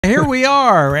here we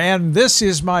are, and this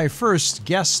is my first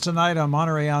guest tonight on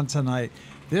Monterey on Tonight.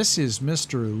 This is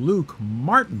Mr. Luke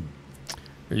Martin.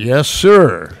 Yes,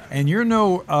 sir. And you're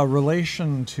no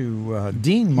relation to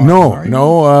Dean Martin, are you?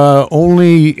 No,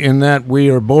 only in that we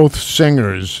are both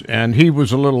singers, and he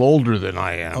was a little older than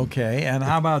I am. Okay, and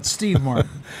how about Steve Martin?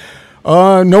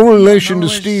 No relation to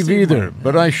Steve either, Martin,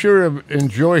 but I sure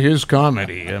enjoy his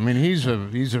comedy. I mean, he's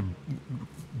a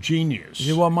genius.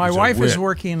 Yeah, well, my He's a wife is wit.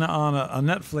 working on a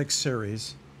Netflix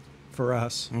series for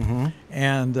us,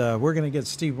 and we're going to get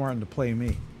Steve Martin to play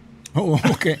me. Oh,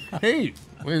 okay. Hey,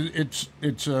 it's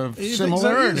a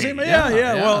similarity.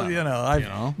 Yeah.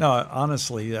 Well, no,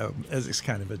 honestly, it's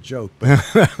kind of a joke,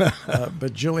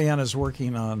 but Juliana's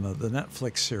working on the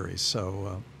Netflix series,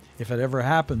 so if it ever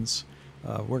happens,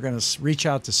 we're going to reach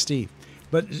out to Steve.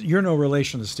 But you're no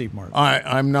relation to Steve Martin.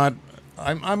 I'm not.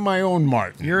 I'm my own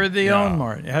Martin. You're the own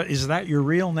Martin. Is that your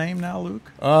real name now, Luke?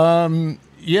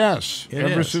 Yes. It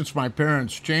Ever is. since my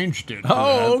parents changed it.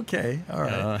 Oh, okay. All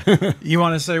right. You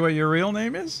want to say what your real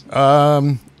name is?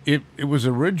 It was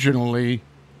originally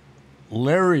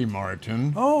Larry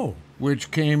Martin. Oh.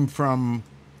 Which came from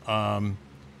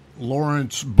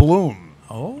Lawrence Bloom.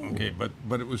 Oh. Okay,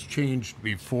 but it was changed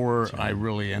before I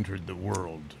really entered the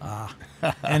world.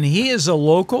 And he is a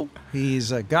local.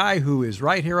 He's a guy who is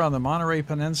right here on the Monterey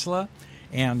Peninsula.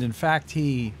 And in fact,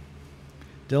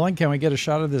 Dylan, can we get a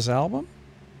shot of this album?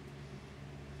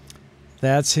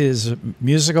 That's his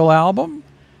musical album.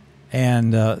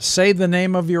 And say the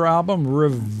name of your album.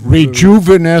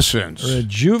 Rejuvenescence.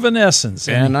 Rejuvenescence.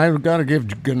 And I've got to give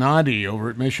Gennady over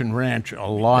at Mission Ranch a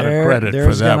lot of credit for that one.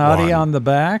 There's Gennady on the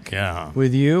back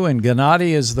with you. And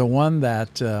Gennady is the one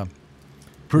that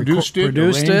produced it,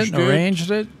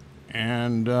 arranged it.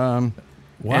 And wow.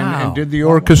 and did the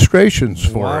orchestrations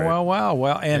for it. Wow.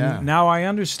 Well, and now I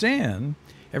understand.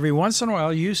 Every once in a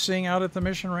while, you sing out at the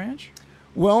Mission Ranch?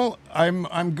 Well,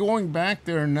 I'm going back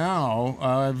there now.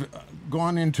 I've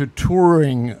gone into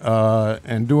touring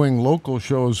and doing local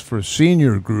shows for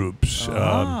senior groups.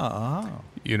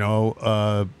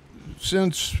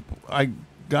 Since I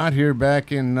got here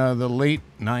back in the late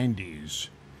 '90s,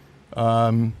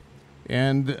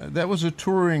 and that was a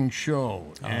touring show,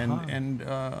 and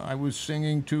I was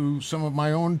singing to some of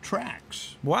my own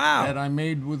tracks. Wow, that I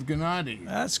made with Gennady.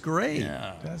 That's great.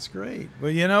 Yeah. That's great.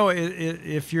 Well,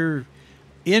 if you're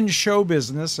in show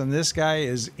business, and this guy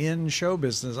is in show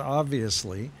business,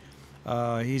 obviously.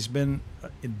 He's been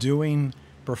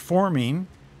performing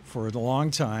for a long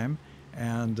time,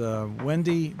 and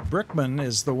Wendy Brickman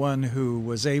is the one who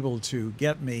was able to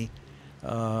get me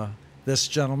this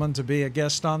gentleman to be a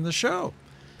guest on the show.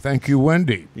 Thank you,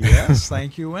 Wendy. Yes,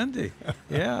 thank you, Wendy.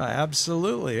 Yeah,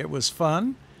 absolutely. It was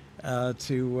fun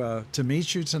to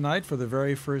meet you tonight for the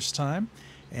very first time,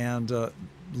 and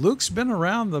Luke's been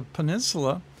around the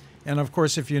peninsula, and of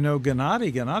course, if you know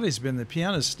Gennady's been the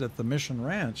pianist at the Mission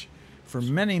Ranch for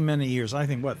many, many years. I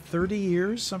think, 30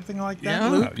 years, something like that,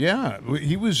 Luke? Yeah.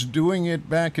 He was doing it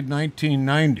back in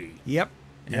 1990. Yep.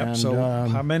 And, so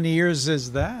how many years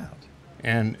is that?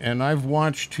 And I've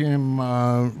watched him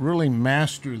really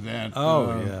master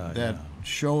that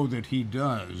show that he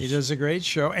does. He does a great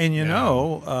show. And,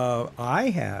 I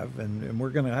have, and we're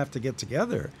going to have to get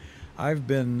together. I've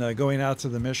been going out to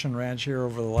the Mission Ranch here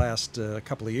over the last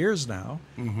couple of years now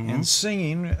and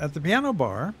singing at the piano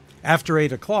bar after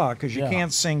 8 o'clock, because you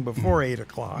can't sing before 8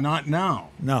 o'clock. Not now.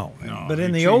 No. But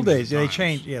in the old days, they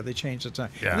changed the time.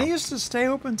 Yeah. And they used to stay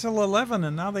open till 11,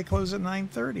 and now they close at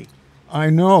 9:30. I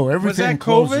know. Everything Was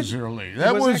closes that early.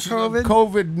 That was COVID?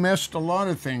 COVID messed a lot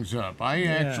of things up. I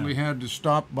actually had to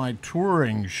stop my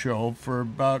touring show for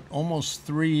about almost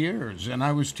 3 years, and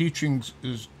I was teaching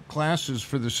classes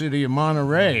for the city of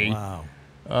Monterey. Oh,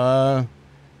 wow.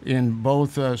 In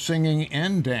both singing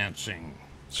and dancing.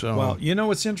 So, well, you know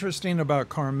what's interesting about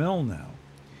Carmel now,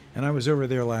 and I was over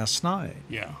there last night.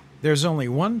 Yeah. There's only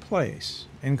one place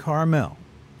in Carmel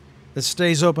that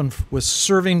stays open with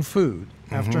serving food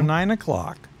after 9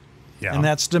 o'clock, and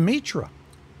that's Dimitra.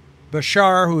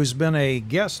 Bashar, who's been a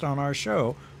guest on our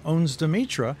show, owns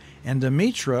Dimitra, and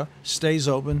Dimitra stays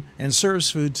open and serves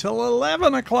food till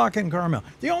 11 o'clock in Carmel.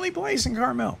 The only place in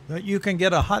Carmel that you can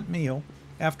get a hot meal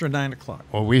after 9 o'clock.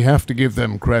 Well, we have to give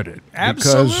them credit.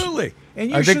 Absolutely.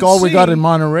 And I think all we got in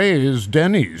Monterey is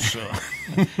Denny's. So.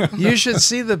 You should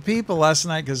see the people last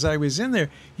night, because I was in there.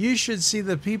 You should see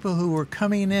the people who were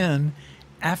coming in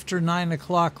after 9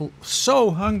 o'clock so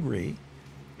hungry.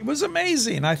 It was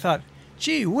amazing. I thought,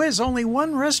 gee whiz, only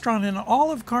one restaurant in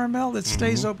all of Carmel that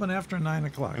stays open after 9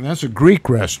 o'clock. And that's a Greek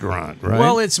restaurant, right?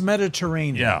 Well, it's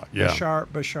Mediterranean. Yeah.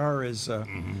 Bashar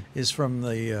is from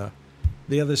the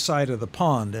the other side of the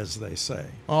pond, as they say.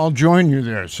 I'll join you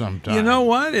there sometime. You know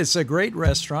what? It's a great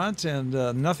restaurant, and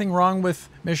nothing wrong with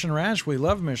Mission Ranch. We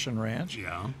love Mission Ranch.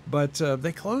 Yeah. But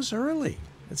they close early.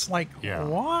 It's like,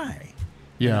 why?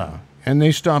 Yeah. And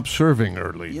they stop serving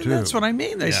early, too. That's what I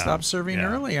mean. They stop serving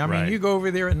early. I mean, you go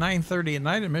over there at 9:30 at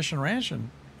night at Mission Ranch,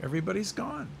 and everybody's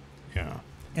gone. Yeah.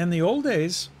 In the old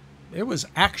days, it was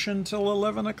action till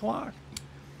 11 o'clock.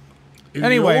 In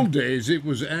the old days, it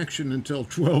was action until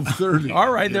 12:30.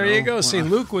 All right, there you go. See,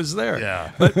 Luke was there.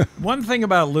 Yeah. But one thing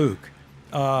about Luke,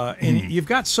 and you've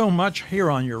got so much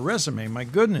here on your resume. My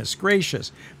goodness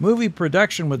gracious. Movie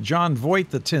production with John Voight,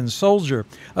 the Tin Soldier.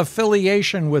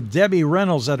 Affiliation with Debbie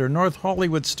Reynolds at her North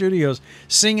Hollywood studios.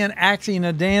 Singing, acting,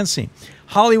 and dancing.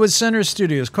 Hollywood Center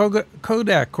Studios,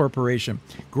 Kodak Corporation.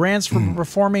 Grants for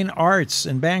Performing Arts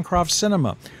in Bancroft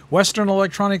Cinema. Western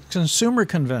Electronic Consumer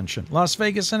Convention, Las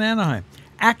Vegas and Anaheim.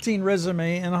 Acting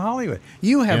resume in Hollywood.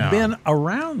 You have been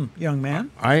around, young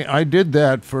man. I did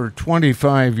that for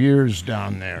 25 years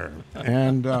down there.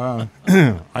 And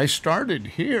I started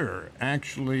here,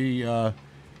 actually,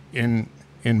 in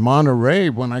Monterey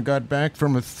when I got back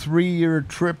from a 3-year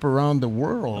trip around the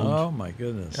world. Oh, my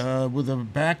goodness. With a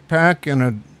backpack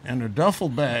and a duffel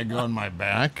bag on my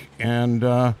back. And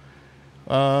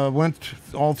went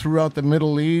all throughout the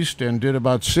Middle East and did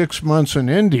about 6 months in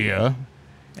India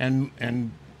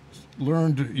and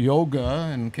learned yoga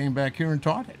and came back here and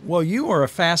taught it. Well, you are a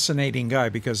fascinating guy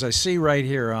because I see right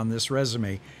here on this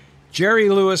resume, Jerry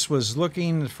Lewis was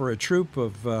looking for a troupe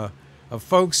of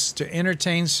folks to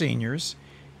entertain seniors,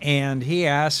 and he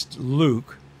asked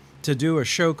Luke to do a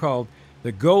show called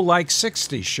the Go Like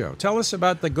 60 Show. Tell us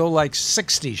about the Go Like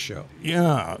 60 Show.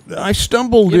 Yeah, I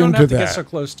stumbled into that. You don't have to get so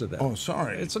close to that. Oh,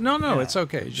 sorry. It's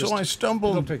okay. Just, so I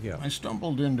stumbled. It'll pick you up. I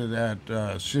stumbled into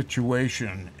that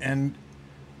situation, and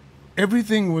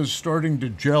everything was starting to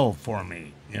gel for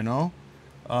me. You know,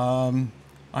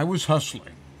 I was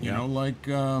hustling. You know, like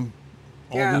all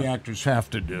the actors have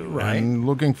to do, right? And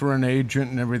looking for an agent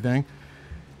and everything,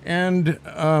 and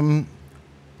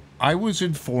I was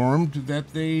informed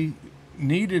that they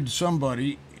needed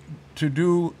somebody to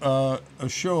do a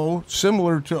show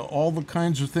similar to all the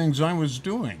kinds of things I was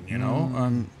doing, you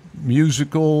know,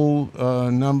 musical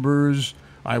numbers.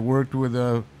 I worked with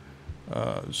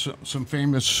some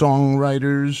famous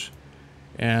songwriters,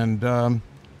 and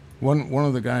one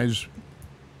of the guys.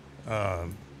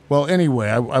 Well, anyway,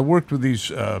 I worked with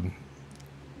these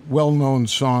well-known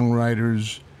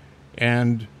songwriters,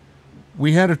 and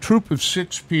we had a troupe of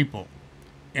 6 people.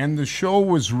 And the show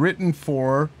was written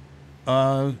for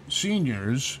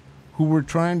seniors who were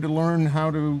trying to learn how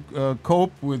to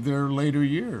cope with their later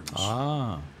years.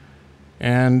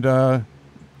 And the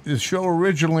show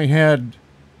originally had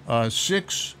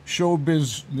 6 show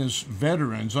business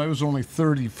veterans. I was only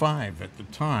 35 at the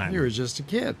time. You were just a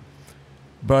kid.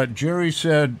 But Jerry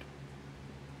said,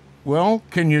 "Well,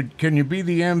 can you be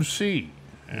the MC?"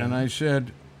 And I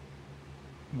said,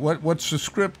 What's the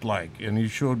script like? And he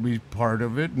showed me part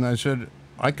of it, and I said,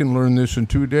 I can learn this in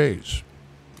 2 days.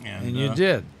 And you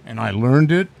did. And I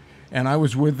learned it, and I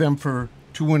was with them for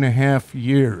 2.5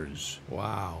 years.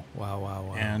 Wow.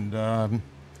 And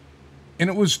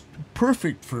it was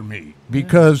perfect for me,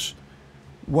 because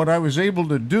what I was able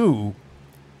to do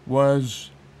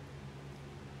was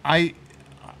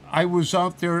I was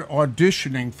out there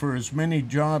auditioning for as many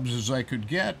jobs as I could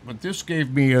get, but this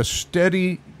gave me a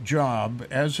steady job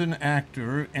as an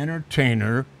actor,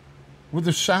 entertainer, with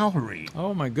a salary.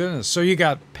 Oh, my goodness. So you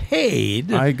got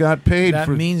paid. I got paid. That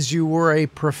means you were a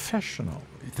professional.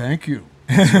 Thank you.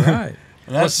 Right.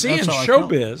 Well, see, in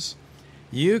showbiz,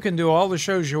 you can do all the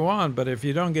shows you want, but if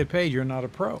you don't get paid, you're not a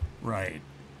pro. Right.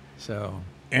 So.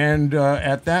 And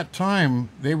at that time,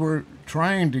 they were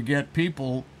trying to get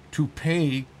people to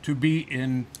pay to be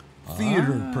in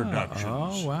theater productions.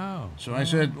 Oh, wow. So I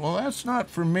said, well, that's not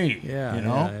for me. Yeah, you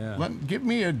know, give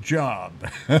me a job.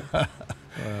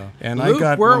 And Luke,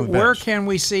 I got where can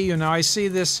we see you now? I see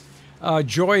this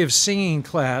Joy of Singing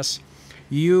class.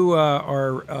 You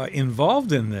are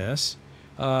involved in this,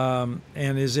 and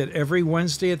is it every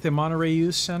Wednesday at the Monterey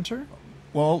Youth Center?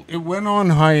 Well, it went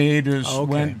on hiatus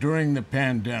during the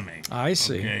pandemic. I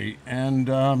see. Okay,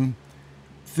 and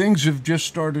things have just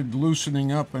started loosening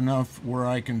up enough where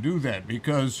I can do that,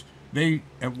 because they,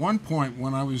 at one point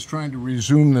when I was trying to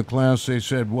resume the class, they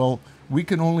said, well, we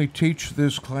can only teach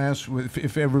this class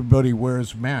if everybody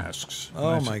wears masks.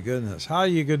 Oh, my goodness. How are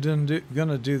you going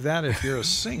to do that if you're a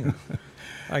singer?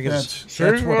 I guess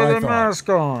that's what I thought. Mask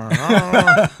on.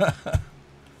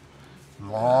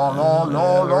 La, la,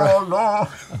 la, la,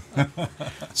 la.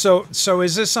 So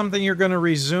is this something you're going to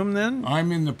resume then?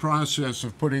 I'm in the process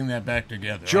of putting that back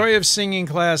together. Joy of Singing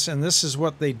class, and this is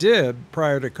what they did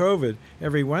prior to COVID.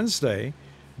 Every Wednesday,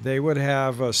 they would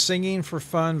have singing for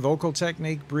fun, vocal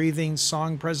technique, breathing,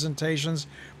 song presentations,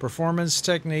 performance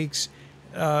techniques,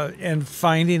 and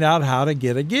finding out how to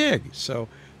get a gig. So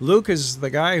Luke is the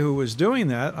guy who was doing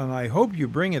that, and I hope you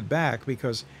bring it back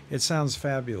because it sounds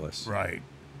fabulous. Right.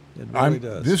 It really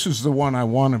does. This is the one I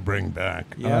want to bring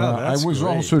back. Yeah, that's I was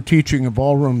great. also teaching a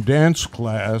ballroom dance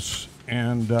class,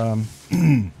 and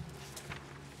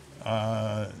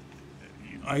I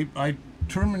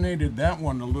terminated that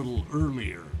one a little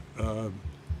earlier,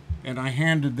 and I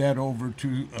handed that over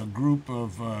to a group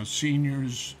of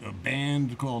seniors, a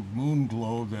band called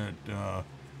Moonglow that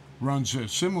runs a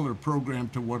similar program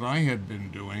to what I had been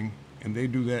doing, and they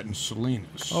do that in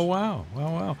Salinas. Oh, wow.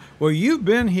 Wow. Well, you've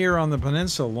been here on the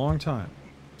peninsula a long time.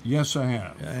 Yes, I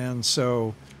have. And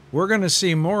so we're going to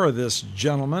see more of this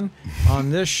gentleman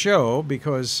on this show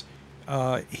because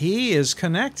he is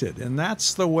connected. And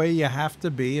that's the way you have to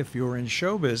be if you're in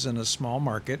showbiz in a small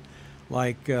market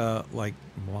like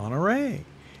Monterey.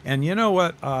 And you know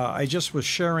what? I just was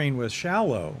sharing with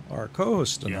Shallow, our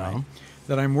co-host tonight,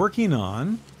 that I'm working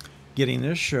on getting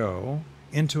this show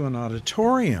into an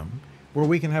auditorium where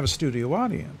we can have a studio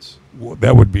audience. Well,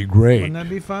 that would be great. Wouldn't that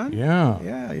be fun? Yeah.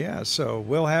 Yeah. So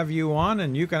we'll have you on,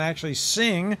 and you can actually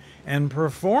sing and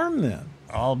perform then.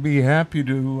 I'll be happy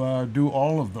to do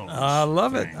all of those. I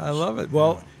love it.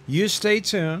 Well, you stay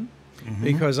tuned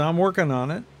because I'm working on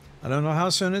it. I don't know how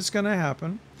soon it's going to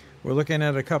happen. We're looking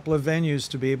at a couple of venues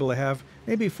to be able to have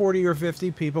maybe 40 or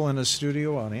 50 people in a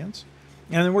studio audience.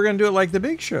 And then we're going to do it like the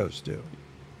big shows do.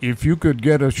 If you could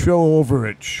get a show over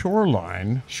at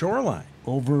Shoreline,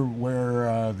 over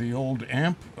where the old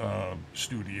AMP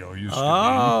studio used to be.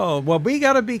 Oh, well, we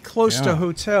got to be close to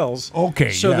hotels.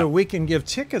 Okay, so that we can give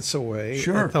tickets away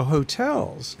at the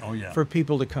hotels for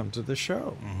people to come to the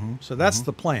show. So that's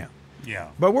the plan. Yeah.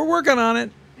 But we're working on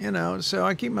it, so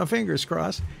I keep my fingers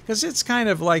crossed because it's kind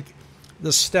of like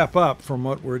the step up from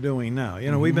what we're doing now.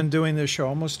 We've been doing this show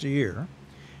almost a year.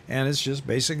 And it's just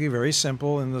basically very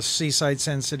simple in the Seaside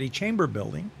Sand City Chamber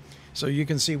building. So you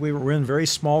can see we were in very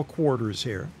small quarters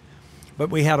here. But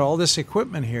we had all this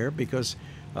equipment here because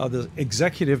the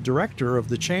executive director of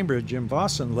the chamber, Jim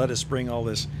Vossen, let us bring all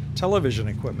this television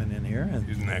equipment in here. And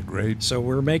isn't that great? so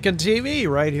we're making TV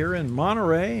right here in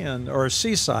Monterey or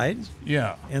Seaside.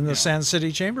 Yeah. In the Sand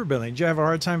City Chamber building. Did you have a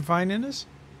hard time finding us?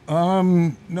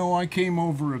 No, I came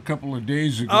over a couple of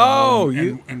days ago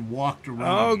and walked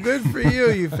around. Oh, good for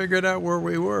you. You figured out where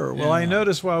we were. Well, I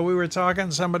noticed while we were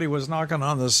talking, somebody was knocking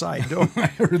on the side door. I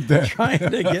heard that. Trying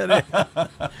to get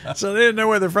in. So they didn't know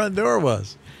where the front door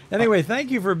was. Anyway,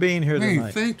 thank you for being here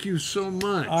tonight. Thank you so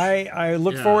much. I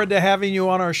look forward to having you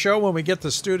on our show when we get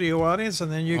the studio audience,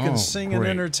 and then you can sing and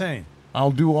entertain.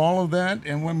 I'll do all of that,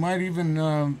 and we might even,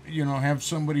 have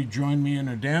somebody join me in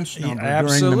a dance number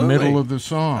during the middle of the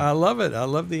song. I love it. I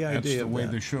love the idea. That's the way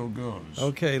the show goes.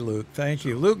 Okay, Luke. Thank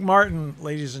you. Luke Martin,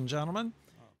 ladies and gentlemen.